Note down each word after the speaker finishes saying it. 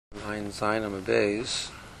Zayin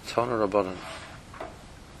Amabeis, Toner Rabbanan.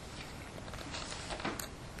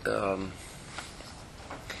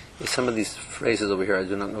 Some of these phrases over here, I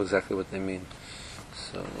do not know exactly what they mean.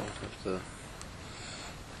 So we'll have to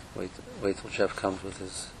wait till Jeff comes with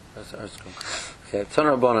his article. Okay,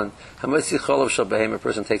 Toner Rabbanan. Hamoitzi Cholav Shel Behema, a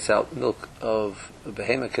person takes out milk of a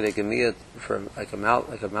behema Kedei for like a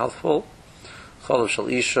mouthful. Cholav Shel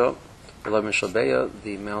Isha, L'Lamin Shel Beya,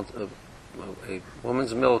 the amount of a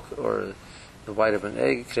woman's milk or the white of an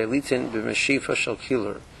egg. Kedei Litin B'Meshifa Shel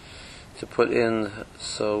Kiler, to put in.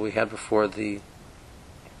 So we had before the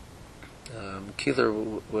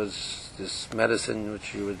Kiler was this medicine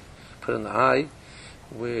which you would put in the eye,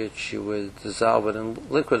 which you would dissolve it in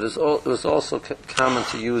liquid. It was also common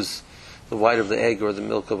to use the white of the egg or the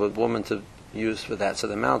milk of a woman to use for that. So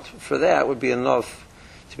the amount for that would be enough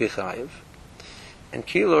to be chayiv. And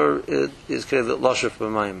kiler is lashif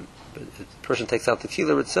b'mayim. But the person takes out the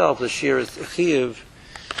kiler itself, the shear is chayiv.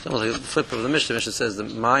 It's almost like the flip of the Mishnah. The Mishnah says the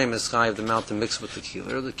mayim is chayiv, the amount to mix with the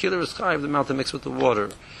kiler. The kiler is chayiv, the amount to mix with the water.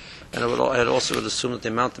 And I also would assume that the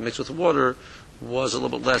amount to mix with water was a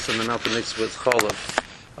little bit less than the amount to mix with cholav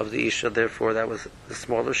of the isha. Therefore, that was the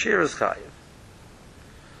smaller shear is chayiv.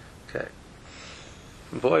 Okay.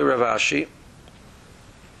 Boy Rav Ashi.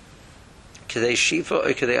 Kedei shifa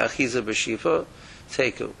or kedei achiza b'shifa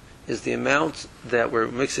teku is the amount that we're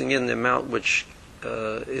mixing in, the amount which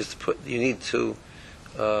is put. You need to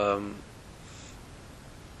put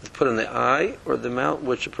in the eye, or the amount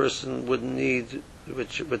which a person would need.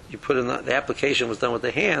 Which you put in the application was done with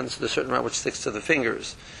the hands, the certain amount which sticks to the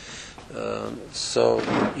fingers. So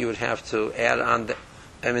you would have to add on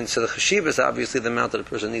so the chashiva is obviously the amount that a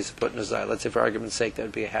person needs to put in his eye. Let's say for argument's sake that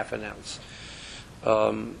would be a half an ounce.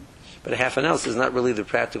 But a half an ounce is not really the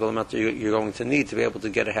practical amount that you're going to need to be able to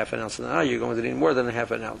get a half an ounce in the eye. You're going to need more than a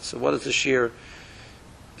half an ounce. So what is the shear?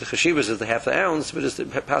 The chashiva is the half an ounce, but is the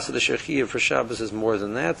passage the shear chiyuv for Shabbos is more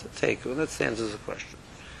than that? Take, and that stands as a question.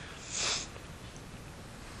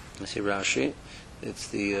 I see Rashi. It's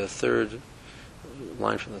the third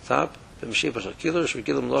line from the top. It was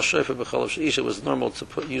normal to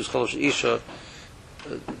use cholav isha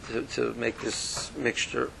to make this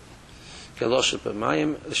mixture. The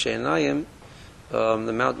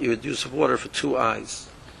amount you would use of water for 2 eyes.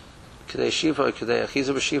 The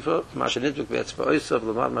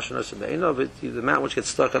amount which gets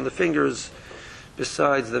stuck on the fingers,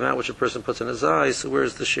 besides the amount which a person puts in his eyes. So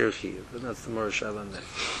where's the shir chiyuv? And that's the Morish Shalom there.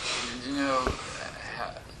 You know,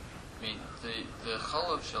 the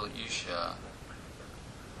cholav shel isha.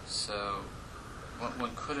 So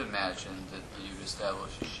one could imagine that you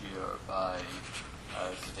establish a shir by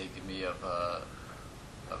taking me of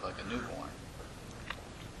like a newborn.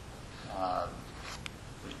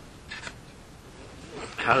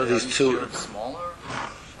 How do these two? Smaller.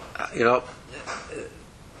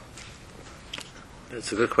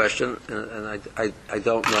 It's a good question, and I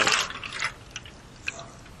don't know.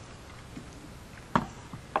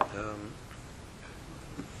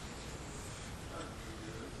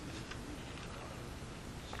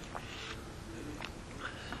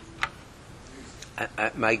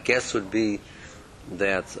 My guess would be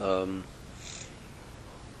that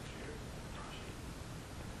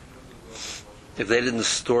if they didn't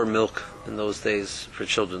store milk in those days for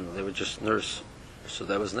children, they would just nurse. So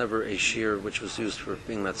that was never a shear which was used for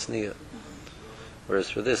being matzniya. Whereas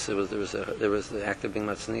for this, there was the act of being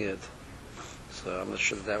matzniyat. So I'm not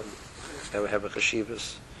sure that would have a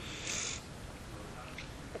chashivas.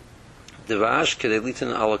 Devash kedei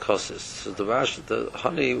litin ala kosis. So devash, the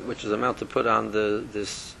honey, which is the amount to put on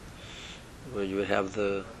this, where you would have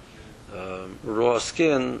the raw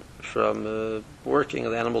skin from working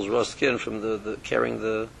of the animal's raw skin from the carrying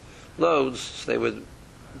the loads. So they would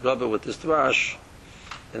rub it with this devash,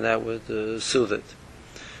 and that would soothe it.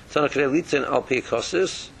 Tana kedei litin al pi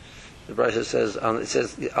kosis. The Brisa says it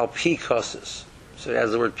says al pi kosis, so it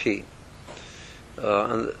has the word pi.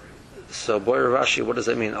 So boy Rashi, what does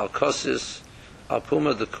that mean? Al kosis, al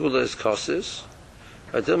puma the kula is kosis.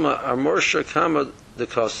 Adilma amorsha kama the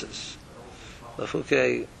kosis.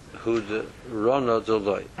 Lafuke hud rono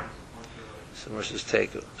doloi. So Moshe is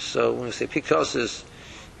taken. So when we say pi kosis,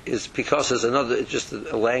 is pikosis another? It's just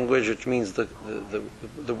a language which means the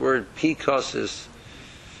word pikosis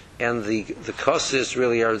and the kosis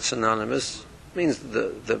really are synonymous. It means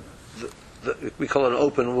the we call it an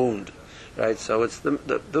open wound, right? So it's the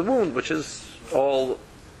wound which is all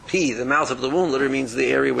p. The mouth of the wound literally means the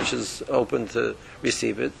area which is open to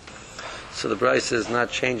receive it. So the Bryce is not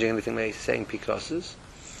changing anything by saying pikosis,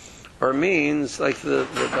 or means like the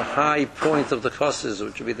high point of the kosis,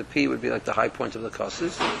 which would be the p, would be like the high point of the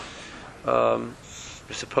kosis.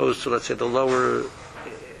 as opposed to, let's say, the lower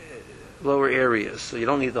areas. So you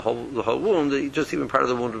don't need the whole wound. Just even part of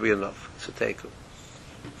the wound would be enough. So take.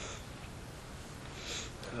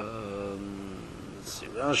 Let's see,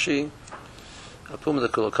 Rashi. Apuma the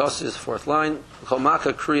Kulakosis, fourth line.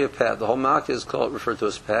 Cholmaka kriya pad. The whole maka is referred to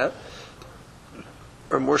as pad.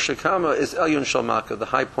 Or Morshakama is Elyun Shalmaka, the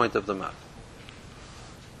high point of the maka.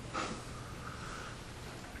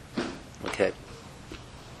 Okay.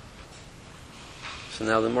 So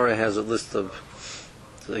now the Mora has a list of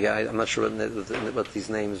the guy. I'm not sure what these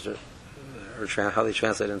names are how they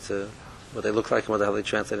translate into what they look like and how they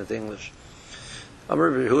translate into English.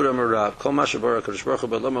 Amar Yehuda Amar Rav Kol Ma Shabara Kadosh Baruch Hu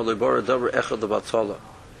B'Lama Lo Yibara Davar Echad L'Batala.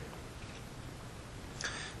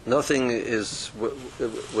 Nothing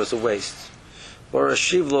was a waste. Or a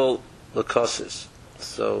shivlo l'kosis.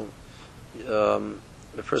 So, a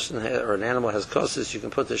person or an animal has kosis, you can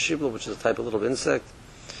put the shivlo, which is a type of little insect,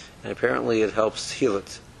 and apparently it helps heal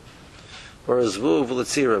it. Or a zvuv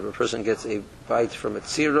l'tzira, a person gets a bite from a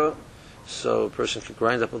tzira, so a person can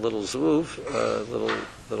grind up a little zvuv, a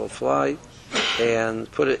little fly,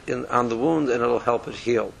 and put it on the wound, and it'll help it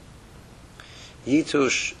heal.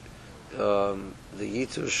 Yitush, the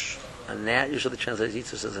yitush, a gnat, usually translates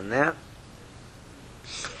yitush as a gnat.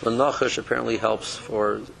 The nachash apparently helps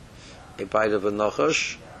for a bite of a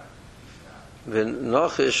nachash. The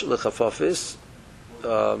nachash lechafafis,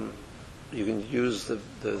 you can use the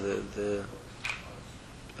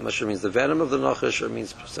I'm not sure it means the venom of the nachash or it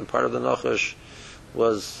means some part of the nachash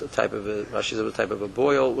was a type of Rashi said a type of a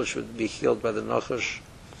boil which would be healed by the nachash.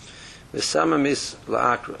 The samamis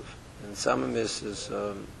la'akrav, and samamis is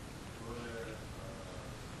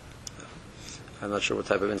I'm not sure what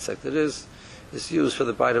type of insect it is. It's used for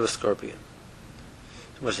the bite of a scorpion.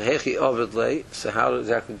 So how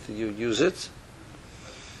exactly do you use it?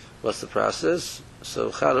 What's the process? So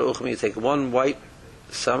you take one white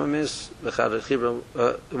samamis,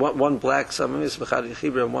 one black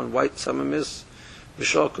samamis, and one white samamis,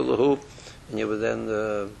 and you would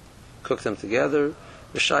then cook them together.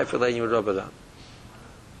 And you would rub it on.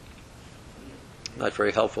 Not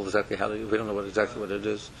very helpful exactly how we don't know exactly what it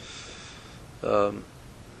is.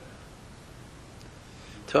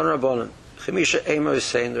 Toner Chemisha Emo is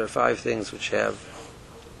saying there are 5 things which have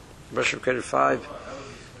Russia created 5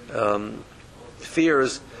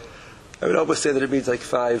 fears. I would almost say that it means like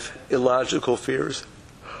 5 illogical fears.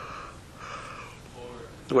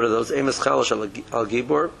 What are those? Amos Chalash al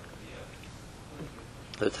Gibor.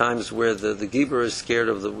 There are times where the Gibor is scared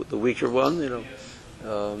of the weaker one,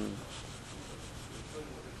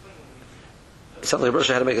 something like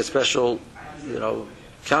Russia had to make a special,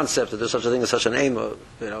 concept that there's such a thing as such an aim.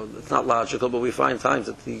 It's not logical, but we find times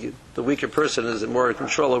that the weaker person is more in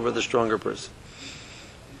control over the stronger person.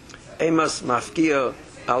 Amos mafkia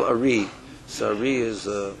al ari. So ari is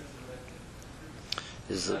the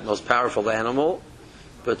most powerful animal,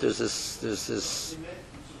 but there's this.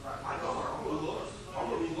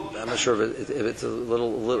 I'm not sure if it's a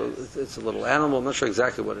little animal. I'm not sure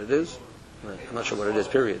exactly what it is. I'm not sure what it is.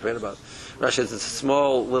 Period. Right about Rashi says it's a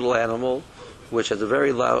small little animal which has a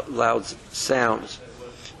very loud sound,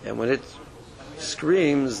 and when it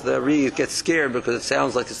screams, the reed gets scared because it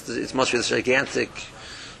sounds like it must be this gigantic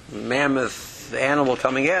mammoth animal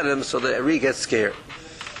coming at him, so the reed gets scared.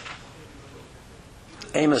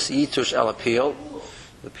 Amos yitush al apil.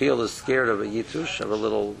 The peel is scared of a yitush, of a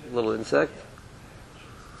little insect.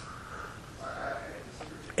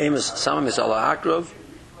 Amos samamis al akrov.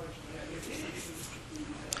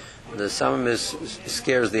 The samamis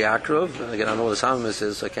scares the akrov. And again, I don't know what the samamis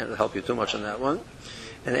is, so I can't help you too much on that one.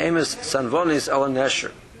 And Amos sanvonis ala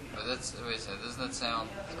nesher. But doesn't that sound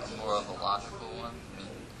more of a logical one? I mean,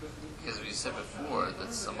 because we said before that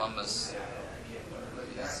samamis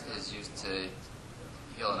is used to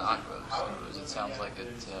heal an akrov. So it sounds like it.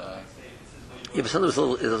 Yeah, but sometimes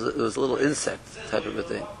it was a little insect type of a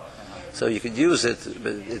thing. So you could use it,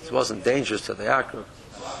 but it wasn't dangerous to the akrov.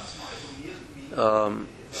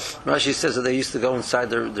 Rashi says that they used to go inside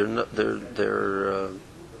their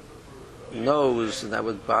nose, and that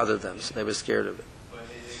would bother them, so they were scared of it.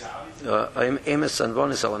 Amos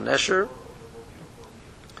sanvonis al nesher.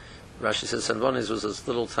 Rashi says sanvonis was this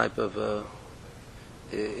little type of.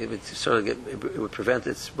 It would prevent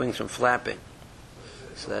its wings from flapping.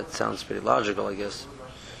 So that sounds pretty logical, I guess.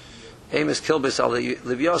 Amos kilbis al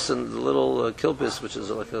livyosin, the little kilbis, which is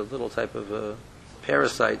like a little type of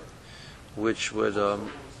parasite, which would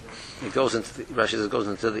it goes into Rashi says it goes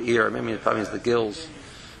into the ear. Maybe it probably means the gills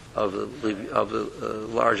of the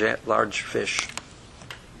large fish.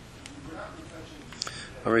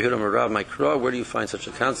 Where do you find such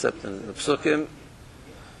a concept in the Psukim?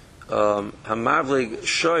 Hamavlig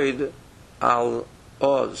shoyd al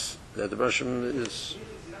oz, that the Russian is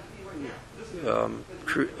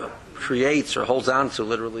creates or holds on to,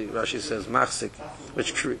 literally Rashi says machzik,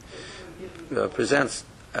 which presents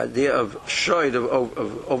idea of shoyd, of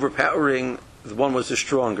overpowering the one was the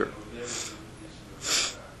stronger.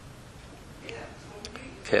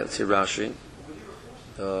 Okay, let's see Rashi.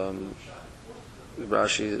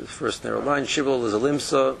 Rashi, the first narrow line, Shibboleth is a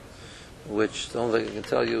limsa, which the only thing I can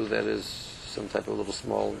tell you that is some type of little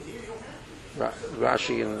small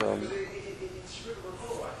Rashi and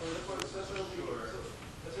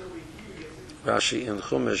Rashi in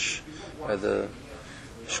Chumash by the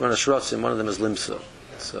Shemona Shrotzim, one of them is limsa.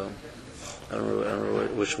 So I don't remember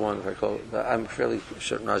which one. If I call it, I'm fairly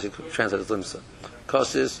certain Rashi translates limsa.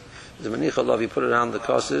 Kosis, the manicha love, you put it on the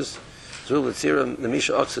kosis. Zul tzira, the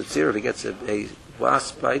misha oxet tzira, if he gets a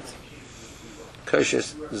wasp bite.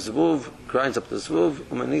 Koshes zvuv, grinds up the zvuv,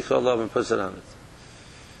 umanicha love, and puts it on it.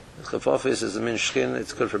 Chafofis is a minshkin,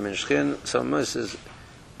 it's good for minshkin. Samamis is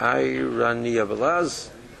iraniya balaz,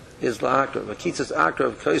 is la'akrav. Akitzas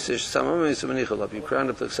akrav koshish, samamis umanicha love. You grind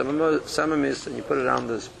up the samamis and you put it on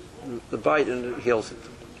the bite and it heals it.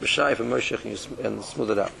 B'shayif and moshech and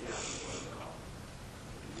smooth it out.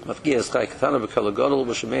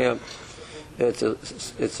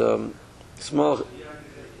 It's a small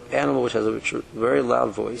animal which has a very loud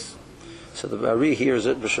voice. So the Bari hears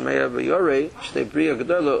it. It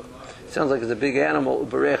sounds like it's a big animal.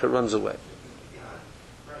 It runs away.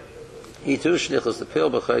 The peel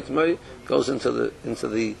goes into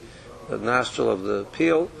the nostril of the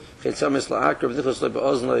peel. The akrab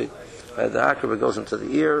goes into the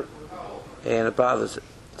ear, and it bothers it.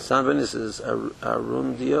 Sanvenis is a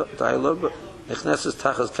rundia dialogue. Nechneses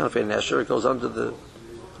tachas kanfei nesher. It goes under the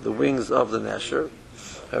wings of the nesher.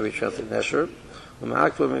 How we translate nesher.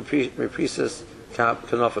 U'ma'akva reprises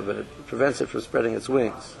kanofa, but it prevents it from spreading its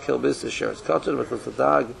wings. Kilbis is shares cotton, but the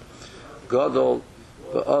dog godol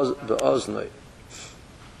be'oznoi.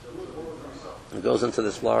 It goes into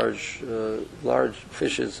this large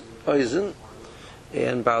fish's oizen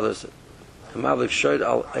and bothers it. Hamavlik shoyd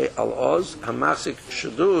al oz, hamasik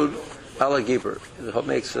shadud ala giber. It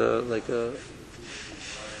makes like a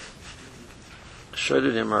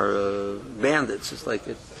shoydim are bandits. It's like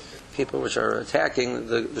people which are attacking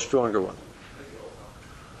the stronger one.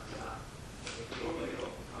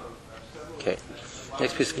 Okay,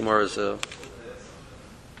 next piece of Gemara is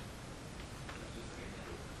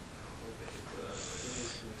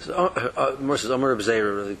Gemara says Amar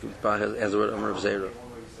B'Zeira, really has the word Amar B'Zeira.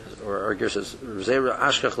 Or Arger says Zera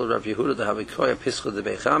Ashkach Rav Yehuda the Havikoya Pischa de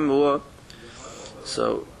Becham.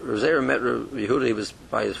 So Zera met Rav Yehuda. He was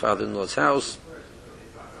by his father-in-law's house.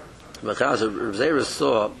 Because Rav Zera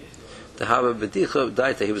saw the Hava Bedicha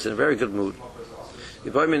Daita. He was in a very good mood. He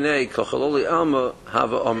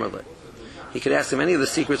could ask him any of the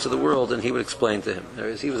secrets of the world, and he would explain to him.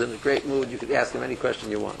 He was in a great mood. You could ask him any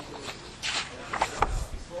question you want.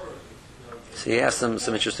 So he asked him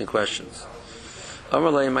some interesting questions.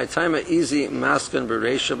 Amalei, my time at easy maskan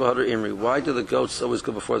bereisha b'hadar imri. Why do the goats always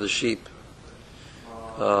go before the sheep?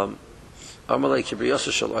 Amalei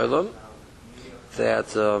kibriyasa shel olam.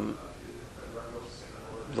 That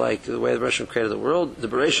like the way the Russian created the world, the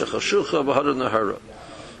bereisha chashucha b'hadar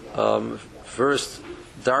nahara. First,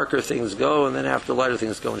 darker things go, and then after lighter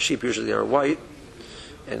things go. And sheep usually are white,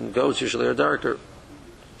 and goats usually are darker.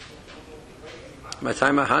 My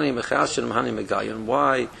time at hani mechasyan hani megayon.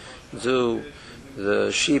 Why do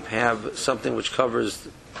the sheep have something which covers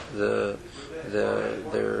their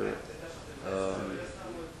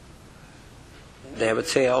they have a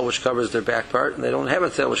tail which covers their back part, and they don't have a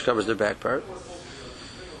tail which covers their back part.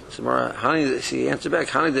 So she answered back,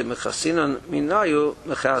 Hani de mechasinan minayu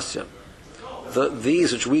mechasyan.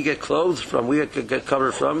 These which we get clothes from, we get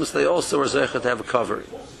covered from, so they also are zeichet to have a covering.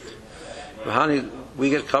 Hani, we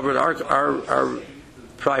get covered our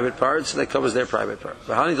private parts, so that covers their private part.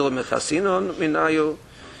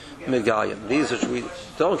 These which we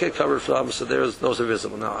don't get covered from, so those are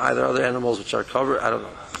visible. Now, either other animals which are covered, I don't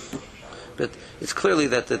know. But it's clearly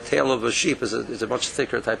that the tail of a sheep is a much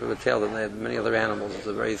thicker type of a tail than they have many other animals. It's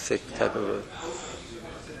a very thick type of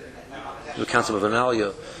the concept of an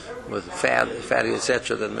alia with fatty,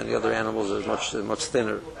 etc., than many other animals are much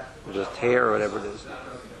thinner, just hair or whatever it is.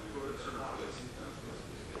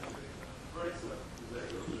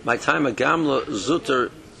 My time a gamla zuter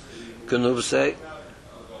genuvse.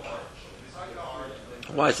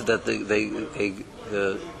 Why is it that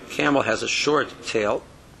the camel has a short tail?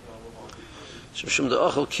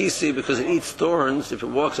 Because it eats thorns. If it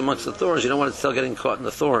walks amongst the thorns, you don't want its tail getting caught in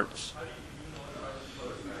the thorns.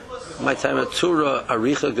 My time at Tura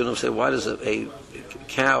Aricha, going to say, why does a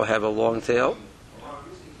cow have a long tail?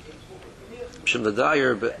 Shem the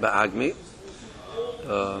Dyer Ba'agmi,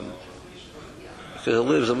 because it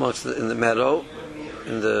lives amongst in the meadow,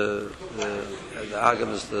 in the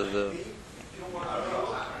Agam is the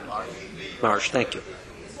marsh. Thank you.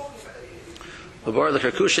 The bar the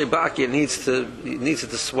Karkushe Baki needs it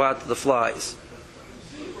to swat the flies.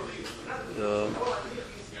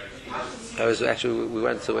 We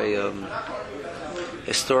went to a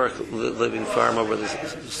historic living farm over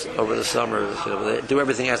the summer. They do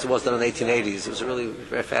everything as it was done in the 1880s. It was a really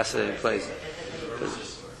very fascinating place.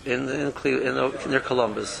 Near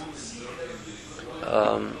Columbus.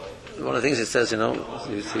 One of the things he says, he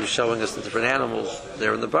was showing us the different animals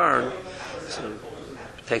there in the barn. So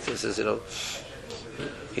take this as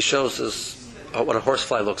he shows us what a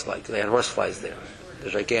horsefly looks like. They had horseflies there. They're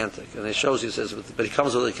gigantic, and he shows you. Says, but he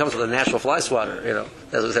comes with a natural fly swatter.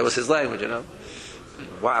 That was his language.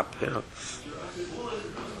 Whap.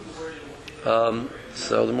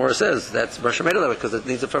 So the Morah says that's Moshe made it that way because it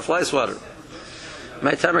needs it for fly swatter.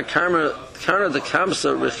 My timer karma the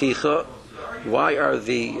kamsa rechicha. Why are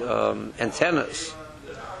the antennas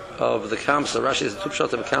of the kamsa? Rashi is a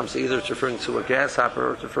tupshot of a kamsa. Either it's referring to a grasshopper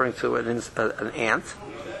or it's referring to an ant.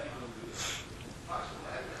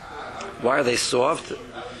 Why are they soft?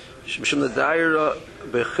 Shemshim the daira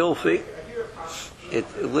bechilfi. It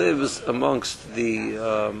lives amongst the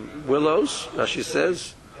willows. Rashi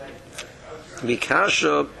says,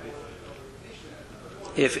 mikasha.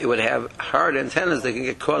 If it would have hard antennas, they can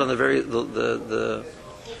get caught on the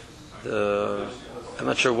I'm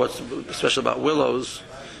not sure what's special about willows,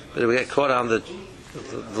 but it would get caught on the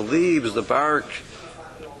leaves, the bark.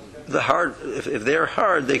 The hard, if they're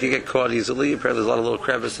hard, they could get caught easily. Apparently, there's a lot of little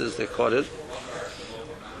crevices that caught it.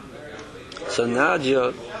 So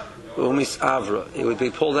Nadia umis avra, it would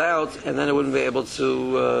be pulled out, and then it wouldn't be able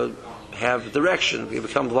to have direction. It would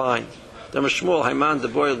become blind. The Mashmuel Haiman the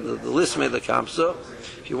boy the lisme the kamsa.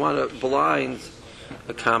 If you want to blind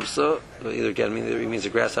a kamsa, it means a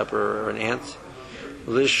grasshopper or an ant.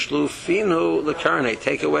 Lishlufinu lekarne,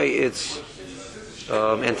 take away its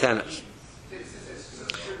antennas.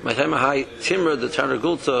 My time high timra the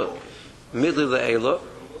tarnagulta midli le'ela.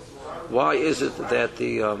 Why is it that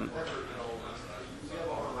the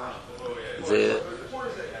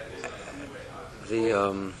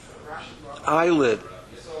eyelid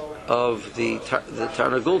of the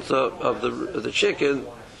tarnagulta of the chicken,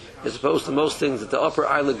 as opposed to most things, that the upper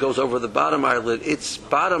eyelid goes over the bottom eyelid? Its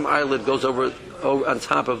bottom eyelid goes over on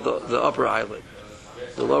top of the upper eyelid.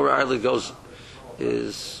 The lower eyelid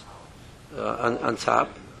is on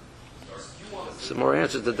top. Some more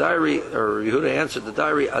answered the diary, or Yehuda answered the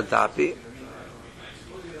diary adapi.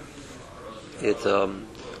 It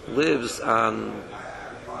lives on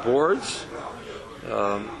boards.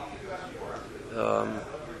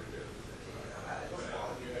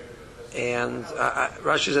 And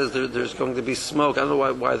Rashi says there's going to be smoke. I don't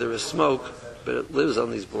know why there is smoke, but it lives on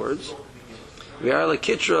these boards. We are like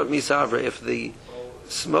kitra misavra. If the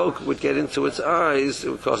smoke would get into its eyes, it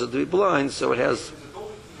would cause it to be blind. So it has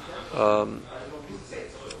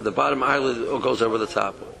the bottom eyelid goes over the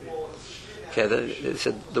top. Okay, it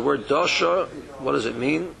said the word dosha. What does it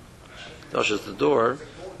mean? Dosha is the door.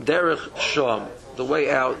 Derech sham. The way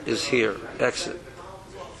out is here. Exit.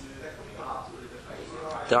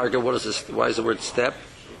 Darga, what is this? Why is the word step?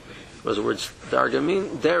 What does the word darga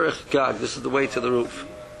mean? Derech gag. This is the way to the roof.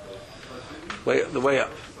 The way up.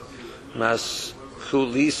 Mas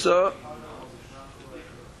chulisa.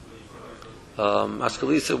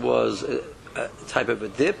 Maskulisa was a type of a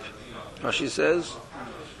dip. Rashi says,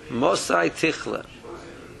 Mosai tichla.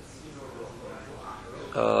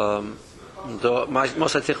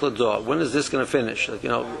 Mosai tichla do. When is this going to finish? A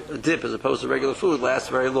dip as opposed to regular food lasts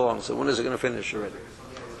very long. So when is it going to finish already?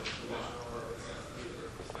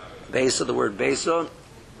 Besa, the word besa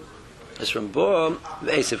is from Bo.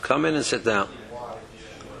 The Asif, come in and sit down.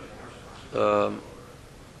 Bo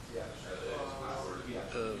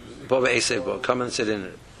Asif, Bo, come and sit in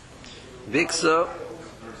it. Biksa,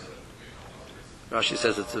 Rashi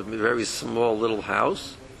says it's a very small little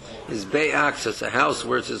house. Is Be'aks, it's a house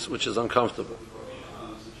which is uncomfortable.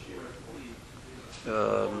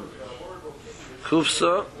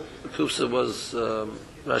 Kufsa was,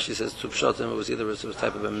 Rashi says Tupshatim, it was either a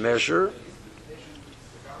type of a measure,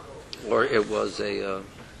 or it was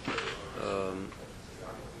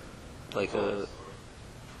like a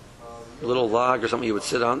little log or something you would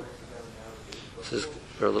sit on. This is,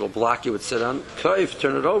 or a little block you would sit on. Kaif,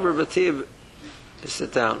 turn it over, Vativ,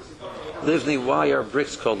 sit down. Livni, why are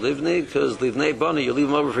bricks called livni? Because livnei bani, you leave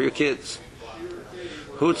them over for your kids.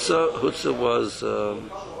 Hutza was a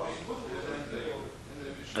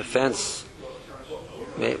fence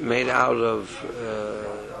made out of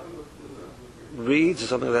reeds or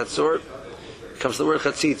something of that sort. Comes the word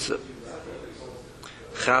chatzitza.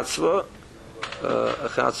 Chatzva, a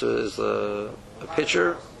chatzva is a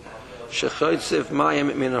pitcher. Shechoitziv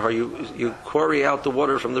mayim minahar. You quarry out the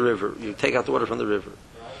water from the river. You take out the water from the river.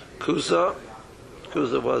 Kusa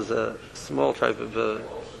was a small type of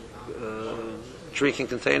drinking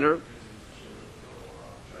container.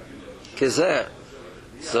 Kizeh.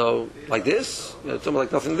 So like this, it's almost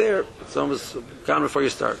like nothing there. It's almost gone before you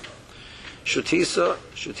start. Shutisa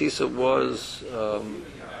was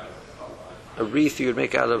a wreath you would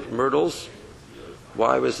make out of myrtles.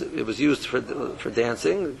 Why was it was used for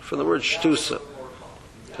dancing? From the word shtusa,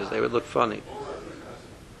 because they would look funny.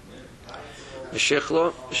 The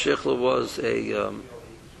shichla was a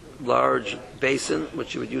large basin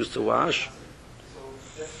which you would use to wash.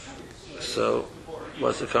 So,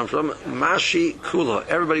 what's it come from? Mashi kula.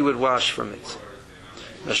 Everybody would wash from it.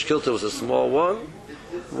 Mashkilta was a small one.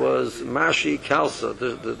 Was mashi kalsa.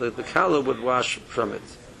 The kala would wash from it.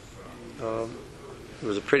 It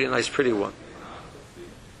was a pretty one.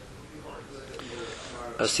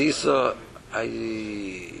 Asisa, I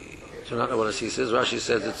do not know what asisa is. Rashi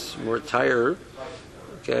says it's more tire.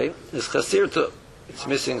 Okay, it's chasirta. It's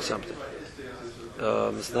missing something.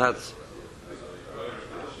 It's not.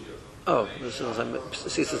 Oh, this is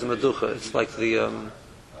asisa is a meducha. It's like the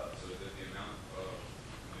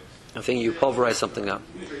thing you pulverize something up.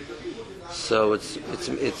 So it's.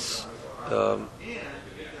 So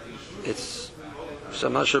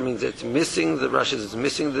I'm not sure it means it's missing the Rashi. It's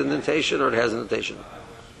missing the indentation, or it has an indentation.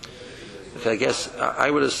 Okay, I guess I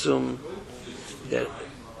would assume that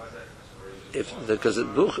because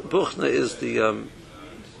buchna is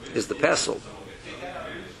the pestle,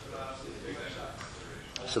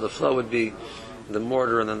 so the flow would be the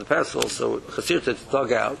mortar and then the pestle. So chasirta it's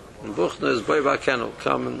dug out, and buchna is boy bakenu.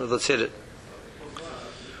 Come and let's hit it.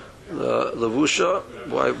 Levusha.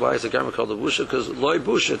 Why is the garment called levusha? Because loy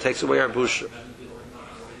busha takes away our busha.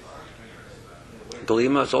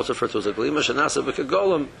 Glima, it's also referred to as a glima. Shanasa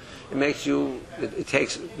b'kagolim, it makes you. It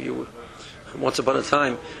takes you. Once upon a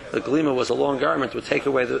time, the glima was a long garment, would take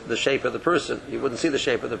away the shape of the person. You wouldn't see the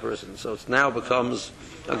shape of the person. So it now becomes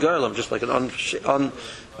a garlam, just like an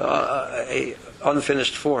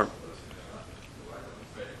unfinished form.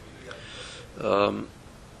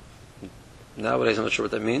 Nowadays, I'm not sure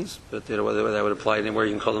what that means, but whether that would apply anywhere.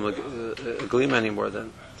 You can call them a glima anymore.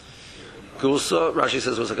 Then gulsa, Rashi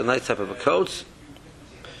says, was like a nice type of a coat.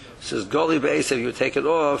 It says goli be'esav, you would take it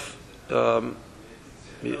off.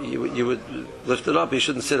 You would lift it up. You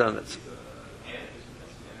shouldn't sit on it.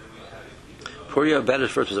 Purya, better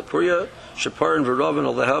first was a purya. Shapar and v'rovin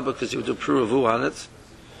oleha, because you would do pruvu on it.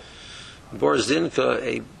 Bor zinka,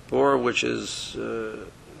 a bor which is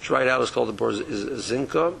dried out, is called a bor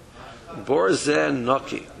zinka. Bor zen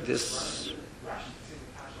noki. This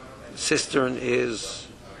cistern is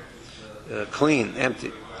clean,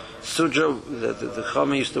 empty. Sudra, the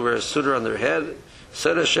Chama used to wear a sudra on their head.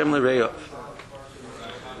 Sera Shem L'Reyav.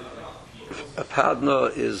 A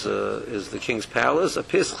padna is the king's palace. A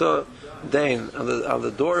pischa dain. On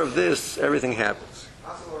the door of this, everything happens.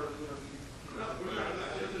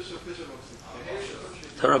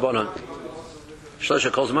 Tarabanan.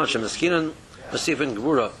 Shlosha calls Mashem Meskinan, Masifin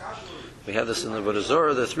Gvura. We have this in the Avodah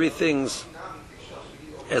Zarah. There are three things.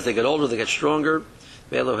 As they get older, they get stronger.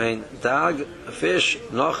 Ve'elohein dag, a fish,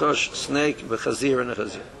 nachash, snake, v'chazir, and a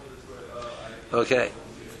chazir. Okay.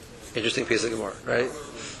 Interesting piece of Gemara, right?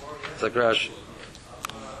 It's like Rashi.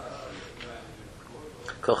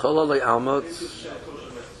 Kochala le'almot,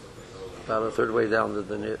 about a third way down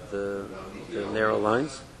the narrow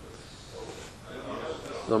lines.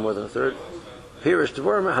 No more than a third. Pirish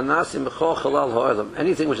Dvorim Hanasim B'chol Chalal Ha'olam.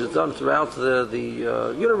 Anything which is done throughout the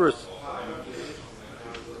universe.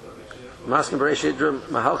 Maskim Bereishit Drum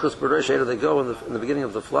Mahalchus Bereishit. They go in the beginning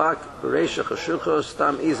of the flock. Bereisha Chashuchos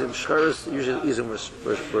Stam Izim Shcheres. Usually Izim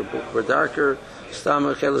were darker. Stam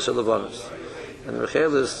Rechelis are Levanos, and the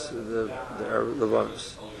Rechelis are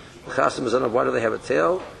Levanos. The Chasim is on. Why do they have a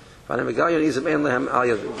tail? The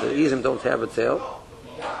Izim don't have a tail,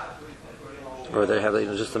 or they have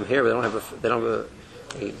just some hair. But they don't have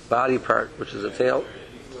a body part, which is a tail.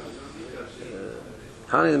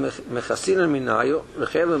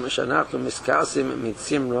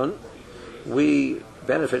 We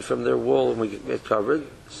benefit from their wool and we get covered.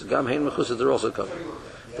 They're also covered.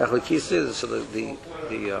 So the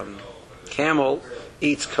camel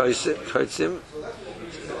eats kotzim,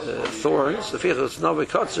 thorns. The fichus novi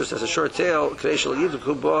kotzers has a short tail. We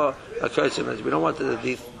don't want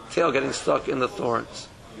the tail getting stuck in the thorns.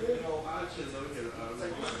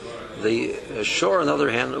 The shore, on the other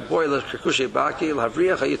hand,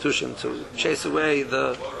 to chase away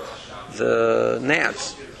the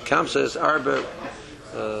gnats. Kamsa is arba,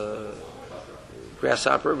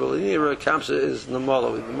 grasshopper, but kamsa is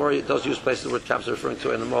namala. The more it does use places where kamsa is referring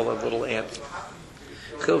to a namala, little ant.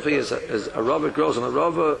 Chilfi is a rubber, it grows on a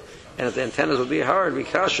rubber, and if the antennas would be hard,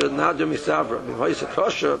 mikasha nadu misabra.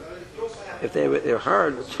 If they're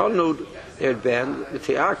hard, tanud, they would bend.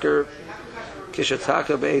 Tiakar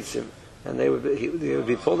kishataka beitzim, and they would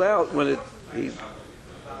be pulled out when he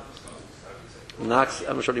knocks.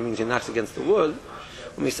 I'm not sure what he means. He knocks against the wood.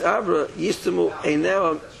 Misabra yistamu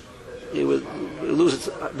einel, he would lose its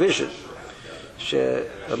vision. She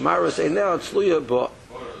maras einel tzluya bo.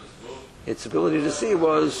 Its ability to see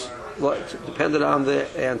was depended on the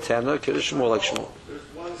antenna. Kiddush Shmuel, like Shmuel.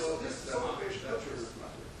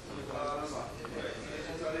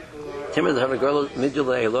 Timid have a girl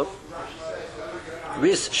midulay look.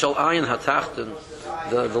 Ris shal ayin hatachten,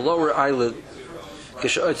 the lower eyelid.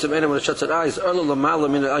 Kishoitzim when it shuts its eyes, early lamala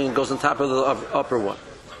min ayin goes on top of the upper one.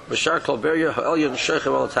 Bashar kolberia ha'elyon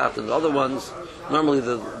sheichem al hatachten. The other ones, normally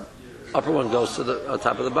the upper one goes to the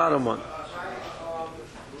top of the bottom one.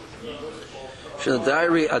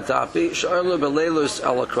 Diary adapi sharla belelus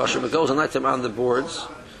ala krashim. It goes at night time on the boards,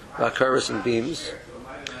 bakuris and beams.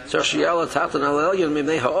 So shiala tatan al elyon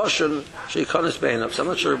mimnei ha'oshen sheikonis beinam. So I'm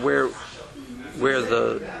not sure where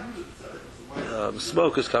the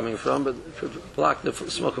smoke is coming from, but to block the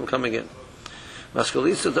smoke from coming in.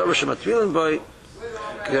 Maskalisa darash matvilin boy.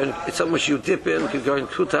 It's something which you dip in. Could go in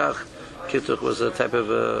kutach. Kituch was a type of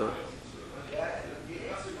a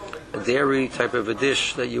dairy type of a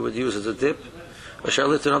dish that you would use as a dip. Or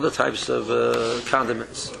charlotte and other types of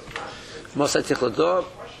condiments.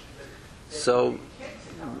 So,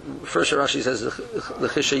 first Rashi says,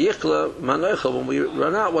 when we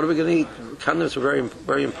run out, what are we going to eat? Condiments are very,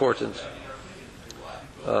 very important.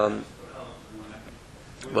 Well,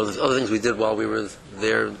 there's other things we did while we were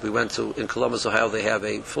there. We went to, in Columbus, Ohio, they have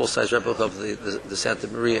a full-size replica of the Santa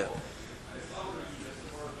Maria.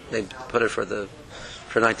 They put it for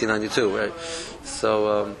 1992, right?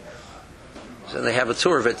 So, and they have a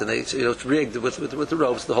tour of it, and it's rigged with the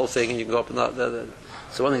ropes, the whole thing, and you can go up and down.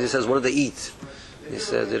 So one thing he says, what do they eat? He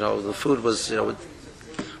said, the food was,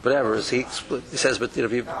 whatever. He says, but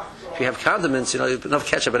if you have condiments, enough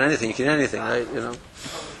ketchup and anything, you can eat anything, right?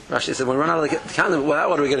 Rashi said, when we run out of the condiment, what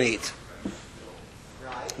are we going to eat?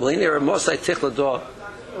 Well, in there, mosai tichla do.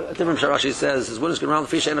 A different Rashi says is when it's going around the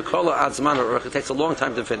fish and a kola adzman, or it takes a long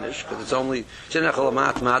time to finish because it's only you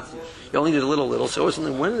only need a little. So always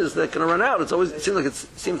something. When is that going to run out? It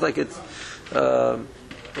seems like it's the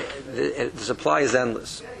supply is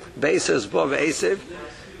endless. Base says bov esev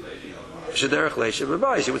shederach leishav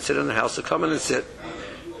b'bayis. You would sit in the house to come in and sit.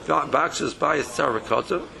 Boxes by a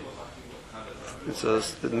tzarvakota. It's a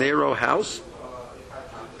narrow house.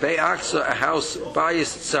 Be'aksa, a house,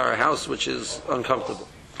 bayis tzar, a house which is uncomfortable.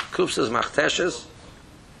 Kupsas machteshes.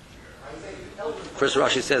 First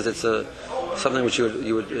Rashi says it's something which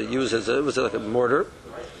you would use as it was like a mortar.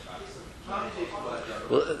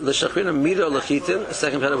 L'shachrina mida lechitin. The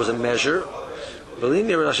second pattern was a measure.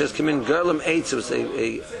 Belini Rashi says kamin gerlam eitz. It was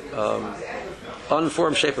a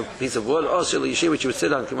unformed shape of piece of wood. Also yeshiva which you would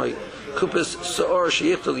sit on. Kupas saor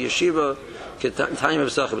sheyichtel yeshiva. Time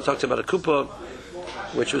of we talked about a kupa,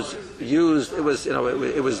 which was used. It was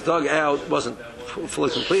it was dug out, wasn't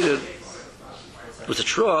fully completed. It was a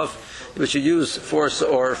trough which you use for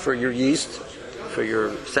your yeast, for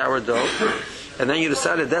your sourdough, and then you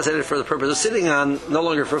decided that's it for the purpose of sitting on, no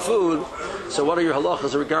longer for food. So what are your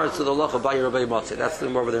halachas in regards to the halacha by your Rabbi Matzeh? That's the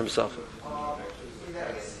more over there himself.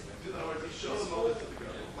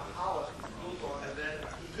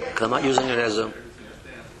 I'm not using it as a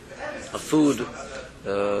food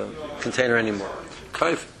container anymore.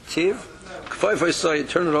 Kaif tiv, k'fayfay say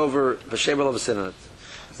turn it over v'shebel of a sin in it.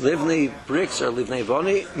 Livnei bricks or livnei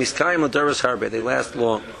voni miskayim l'daras harbe. They last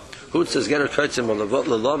long. Hut says get her kaitzim or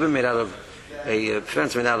lulavim made out of a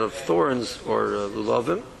fence made out of thorns or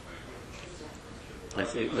lulavim,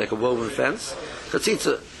 like a woven fence.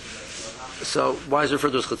 Chatzitza. So why is it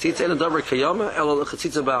referred to as chatzitza? And a davar kayama el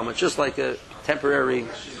chatzitza ba'alma, just like a temporary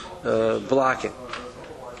blocking.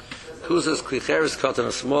 Who says klicheres cut in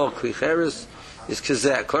a small klicheres is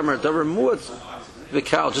kazak. Klamer davar muat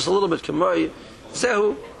v'kal, just a little bit kamay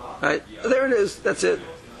zehu. Right there it is. That's it.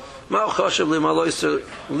 Ma'al chashav li ma'loiser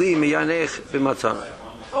li miyanech b'matan.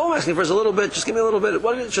 Oh, I'm asking for a little bit. Just give me a little bit.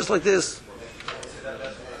 What is it? Just like this.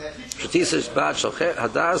 Shatisas bad shalchet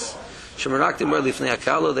hadas shemeraktim ber lifnei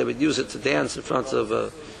hakala. They would use it to dance in front of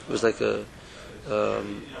it was like a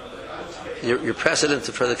your precedent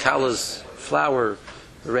for the kala's flower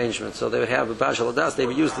arrangement. So they would have a bashal hadas. They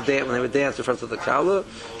would use the dance when they would dance in front of the kala.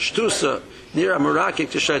 Shtusa near a merakik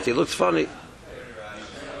tishayti. It looks funny.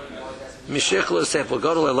 Mishichla sef will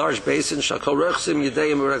go to a large basin. Shakol rechsim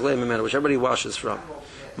yedayim uregleim imenu, which everybody washes from.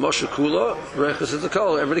 Moshe kula rechus is the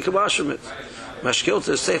kol. Everybody can wash from it.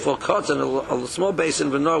 Mashkilta sef will cut in a small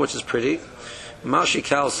basin v'nor, which is pretty. Mashi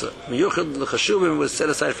kalsa. Miyuchad l'chashuvim was set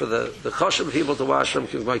aside for the chashuv people to wash from.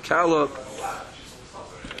 By kala.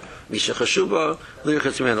 Misha chashuva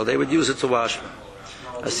l'yuchad imenu. They would use it to wash from.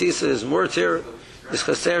 Asisa is mortir. Is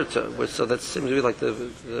chaserta, which so that seems to be like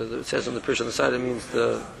it says on the picture on the side. It means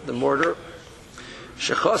the mortar.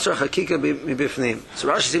 Shechosar chakika mibifnim. So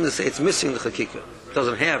Rashi seems to say it's missing the chakika. It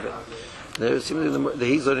doesn't have it. There seems to be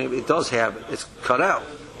he's learning it does have it. It's cut out.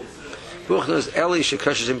 Buchnos Eli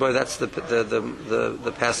shekashim boy. That's the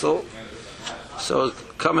pestle. So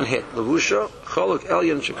come and hit levusha cholok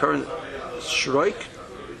elyon shekaran shroik.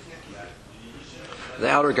 The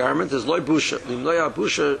outer garment is loy busha limloya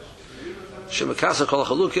busha. So the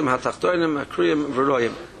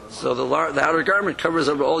outer garment covers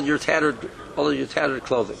over all your tattered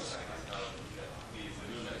clothing.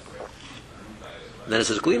 And then it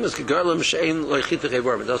says glimas kegarlam shein loichit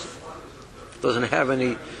v'chevorm. It doesn't have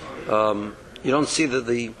any. You don't see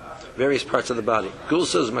the various parts of the body.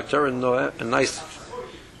 Gulsa is maktarin noah, a nice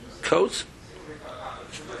coat.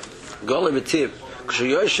 Golim v'tiv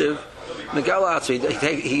kshayoyshiv megala atzmi.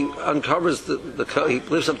 He uncovers the coat. He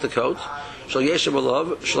lifts up the coat. Shal yeshiv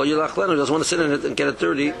alav, shal yilach lenu, doesn't want to sit in it and get it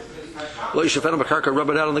dirty. Lo yishafenu b'karka, rub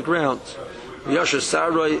it out on the ground. Yasher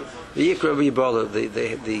saroi v'yikra v'yibola,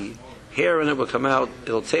 the hair in it will come out,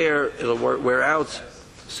 it'll tear, it'll wear out.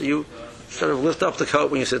 So you sort of lift up the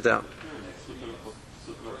coat when you sit down.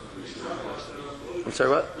 I'm sorry,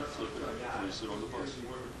 what?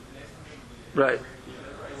 Right.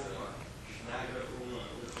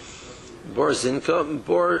 Bor zinka,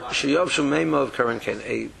 bor sheyov shumeima of karanken,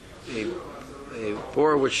 a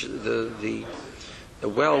bore which the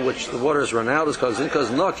well which the waters run out is called zinka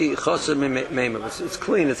naki chosim meima. It's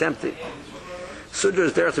clean, it's empty. Sudra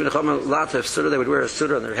is there to be latef sudra. They would wear a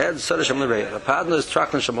sudra on their head. Sudra shem l'reya. A padna is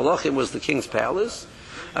traklan shemalachim was the king's palace.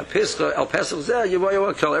 A piska el pesach zeh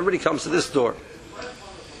yivayavakol. Everybody comes to this door.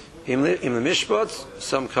 Im the mishpat,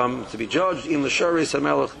 some come to be judged. Im l'shari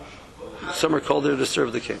samelach, some are called there to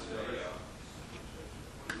serve the king.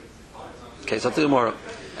 Okay, so to tomorrow.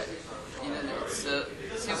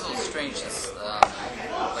 It seems a little strange. It's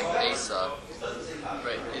like Besa,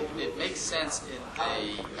 right? It makes sense in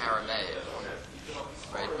the Aramaic,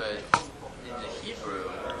 right? But in the Hebrew,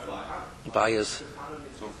 bias.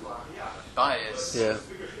 Yeah.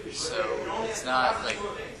 So it's not like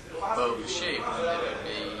bow shape. It would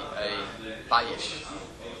be a bayish.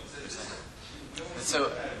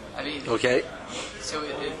 So I mean. Okay. So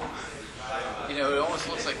it almost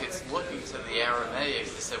looks like it's looking to the Aramaic.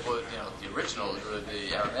 They said, well, the original is really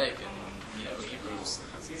the Aramaic, and Hebrew's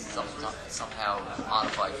somehow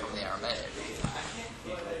modified from the Aramaic.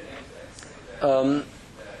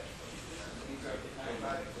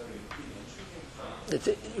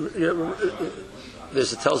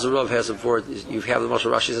 There's a tells the Rav has a board. You have the Moshe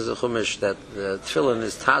Rashi says in Chumash that the tefillin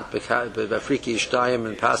is tat b'afriki yishtayim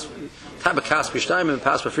and pas tat b'kas b'yishtayim and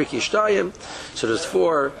pas b'afriki yishtayim. So there's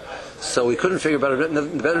 4. So we couldn't figure out a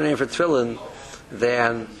better name for tefillin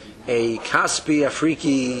than a Kaspi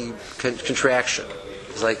Afriki contraction.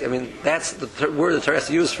 It's like, that's the word the Torah has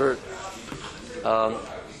to use for.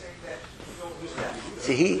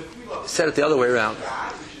 See, he said it the other way around.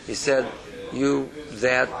 He said,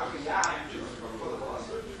 that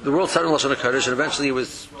the world started in Lashon HaKodesh and eventually it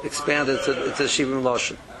was expanded into Shivim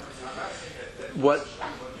Lashon.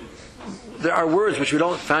 There are words which we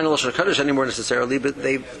don't find in Lashon HaKodesh anymore necessarily, but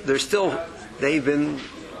they've been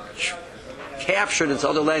captured into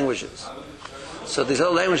other languages. So these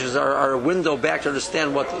other languages are a window back to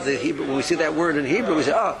understand what the Hebrew. When we see that word in Hebrew, we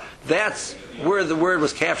say, that's where the word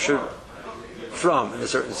was captured from, in a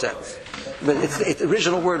certain sense. But the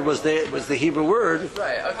original word was the Hebrew word.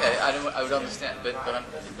 Right. Okay. I would understand, but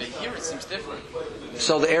here it seems different.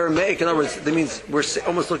 So the Aramaic, in other words, that means we're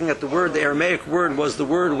almost looking at the word. The Aramaic word was the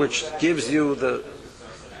word which gives you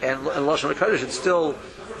and Lashon HaKodesh. It's still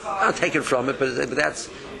not taken from it, but that's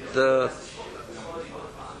the.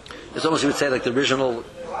 It's almost you would say like the original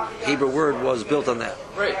Hebrew word was built on that.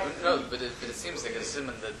 Right. No, but it seems like a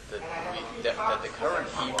simon that the current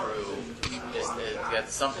Hebrew is that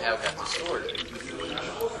somehow got distorted.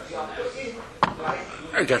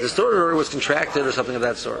 it got distorted or it was contracted or something of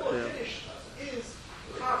that sort. Yeah.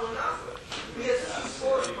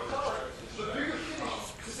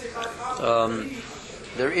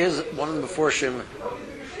 There is one of the Meforshim.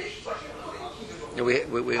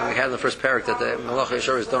 We had in the first parak that the Malach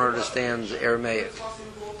Yesharis don't understand Aramaic.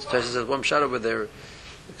 So Tosha says one shot over there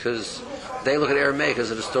because they look at Aramaic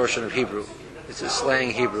as a distortion of Hebrew. It's a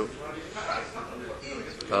slang Hebrew.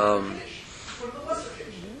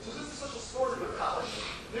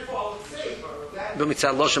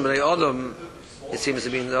 It seems to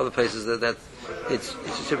be in the other places that it's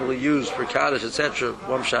typically used for Kaddish, etc.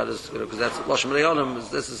 One shot is because that's Lashon B'nei Adam.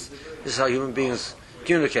 This is how human beings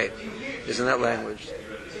communicate, is in that language.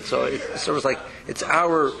 So it's sort of like it's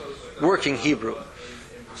our working Hebrew.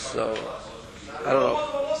 So I don't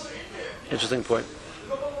know. Interesting point.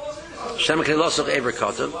 Shem Kelosach Ever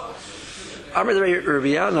Katan. Amar the Rabbi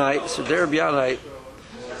Yanai. So there Rabbi Yanai,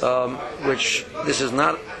 which this is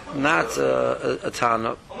not a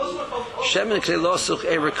Tana. Shemen Kelosach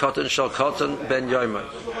Ever Katan Shal Katan Ben Yoimai.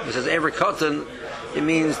 It says Ever Katan. It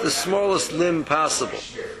means the smallest limb possible,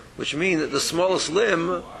 which means that the smallest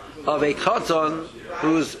limb of a katan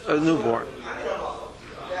who's a newborn,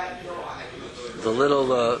 the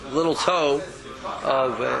little toe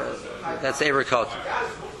of that's Ever Katan.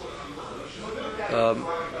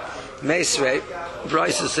 Meisvei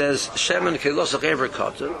Brisa says Shemen Kelosach Ever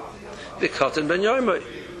Katan, the Katan Ben Yoimai.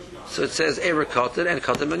 So it says Ever Katan and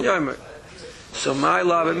Katan Ben Yoimai. So my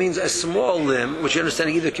love, it means a small limb, which you understand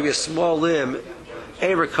either can be a small limb,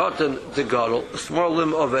 Ever Katan the Gadol, a small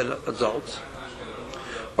limb of an adult,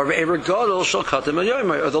 or Ever Gadol shall Katan Ben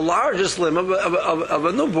Yoimai, or the largest limb of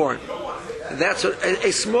a newborn. That's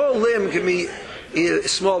a small limb can be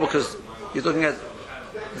small because you're looking at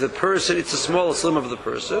the person; it's the smallest limb of the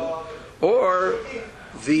person, or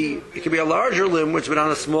it can be a larger limb, which, but on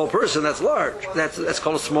a small person, that's large. That's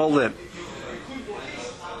called a small limb.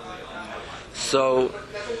 So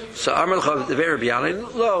Amar L'chav the Rabbi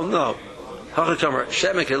Yanai, no.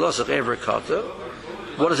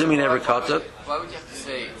 What does it mean, Ever Katan? Why would you have to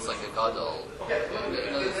say it's like a gadol? If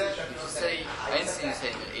you say, I understand you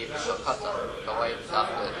saying Ever Katan, but why not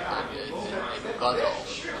the Ever gadol?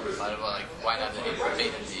 Why not the Ever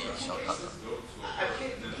Shal Katan?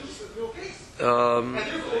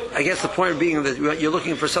 I guess the point being that you're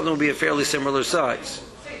looking for something that will be a fairly similar size.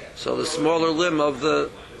 So the smaller limb of the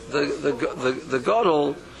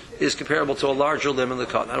gadol is comparable to a larger limb in the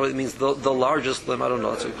cotton. I don't know what it means, the largest limb. I don't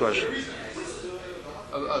know. That's a good question.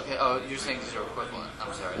 Okay. Oh, you're saying these are equivalent.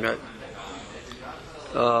 I'm sorry. Right.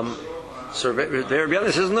 So Rabbi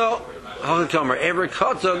Yanai says no. Ever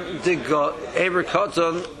Katan Ever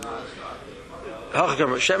Katan.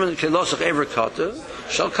 Shemen Kelosach Ever Katan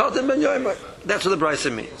Shal Katan Ben Yoimai. That's what the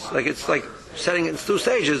Brisa means. Like it's like setting it in two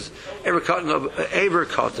stages. Ever Katan of Ever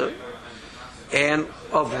Katan, and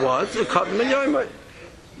of what? The Katan Ben Yoimai.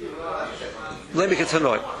 Let me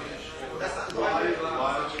continue.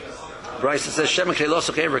 Bryce says Shemen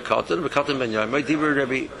Kelosach Ever Katan, Katan Ben Yoimai. Dibur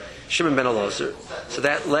Rabbi Shimon ben Elazar. So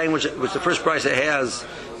that language, which the first Bryce has,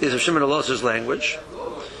 is of Shimon Elazar's language.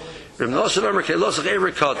 Rabbi Nosson Amar Kelosach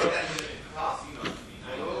Ever Katan.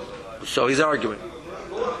 So he's arguing.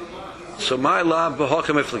 So my lab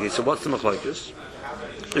b'hakam iflagi. So what's the machlokes?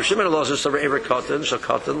 If Shimon Elazar said Ever Katan shall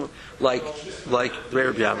Katan like the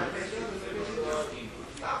Rabbi Yanai.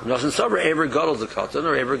 Nothing saber Ever Gadol the Katan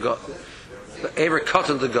or Ever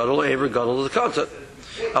Katan the Gadol or Ever Gadol the Katan.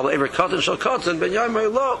 Ever Katan shall Katan ben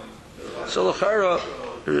Yoimai lo. So l'chara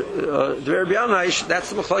the Rabbi Yanai, that's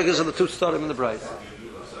the machlokes of the two stadim in the brayz.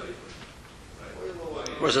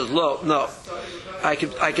 Where it says lo, no. I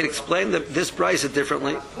could explain this brayz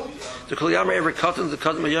differently. The Kol Yamar Ever Katan the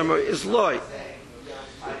Katan ben Yoimai is loy.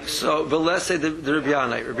 So, but let's say the Rabbi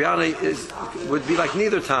Yanai. Rabbi Yanai would be like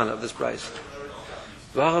neither Tana of this brayz.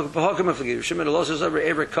 Shimon Elazar said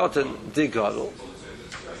Ever Katan the Gadol.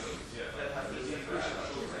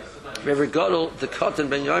 Ever Gadol the Katan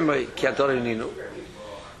ben Yoimai Kiadari Ninu.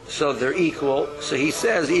 So they're equal. So he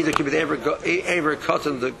says either could be the Ever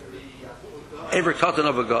Katan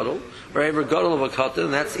of a Gadol or Ever Gadol of a Katan,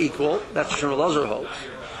 and that's equal. That's what Shimon Elazar holds.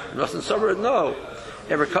 Nothing sober. No,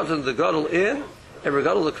 Ever Katan the Gadol in, Ever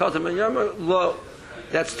Gadol the Katan ben Yoimai lo.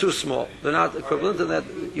 That's too small. They're not equivalent, and that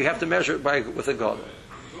you have to measure it with a Gadol.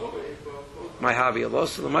 My hobby of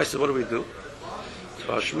us. So the Ma'aseh, what do we do?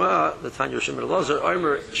 Tashma the Tanya Shimon Elazar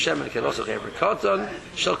Omer Shemen Kelosach Ever Katan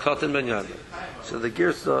Shel Katan ben Yoimai. So the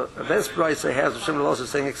Girsa Ves Brisa has Shimon Elazar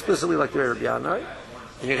saying explicitly like the Rabbi Yanai.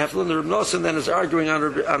 And you have to learn the Reb Nosson then is arguing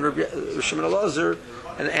on Shimon Elazar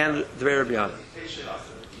and the Rabbi Yanai.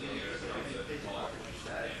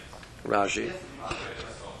 Rashi.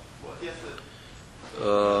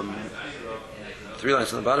 3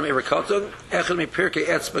 lines on the bottom. Ever katan, echad mi pirkei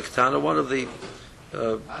etzba ketana, one of the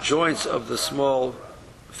joints of the small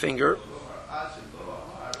finger.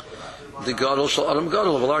 The gadol shall adam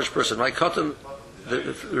gadol, of a large person. Right, katan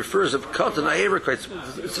refers of katan aever,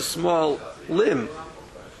 it's a small limb.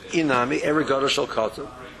 Inami ever gadol shall katan.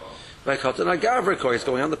 Right, katan agavra, it's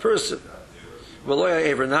going on the person. Veloya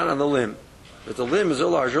ever, not on the limb, but the limb is a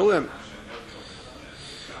larger limb.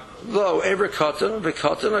 Lo ever katan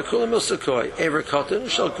v'katan akula milsakoi ever katan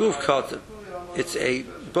shall goof katan. It's a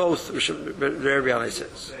both. The Rebbe Yanai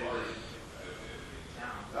says.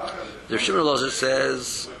 The Shimon Elazar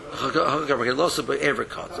says Hagav by ever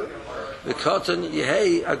katan. The katan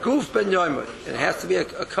yehei a goof ben yoimah. It has to be a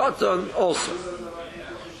katan also.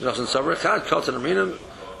 Nothing sabra chad katan aminim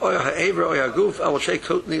oya ha'ever oya goof. I will take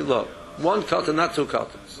kotni lo. One katan, not 2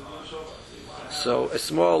 katans. So a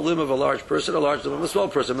small limb of a large person, a large limb of a small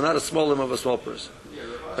person, but not a small limb of a small person.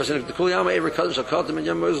 If the kuliyama ever katan shall katan and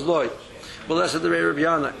yama is loy. Well, that's the Rebbe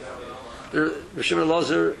Yanai. The Shimon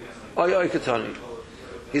Elazar oy katani.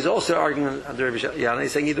 He's also arguing on the Rebbe Yanai,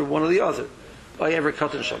 saying either one or the other. Oy ever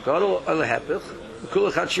katan shall gadol oy lehepich.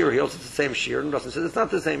 Kula chat shir. He also it's the same shir, and Rashi says it's not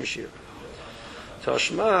the same shir.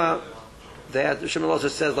 Tashma that the Shimon Elazar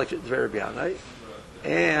says like the Rebbe Yanai,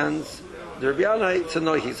 and the Rebbe Yanai it's a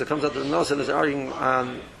noihi. So it comes out that the Nosan is arguing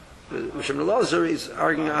on the Shimon Elazar. He's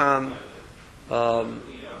arguing on the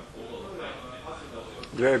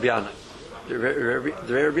Rebbe Yanai. The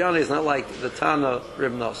Rebbe Yanai is not like the Tana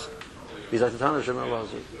Reb Nos. He's like the Tana Shimon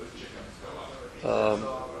Elazar.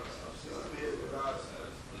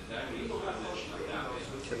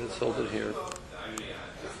 Okay, let's hold it here.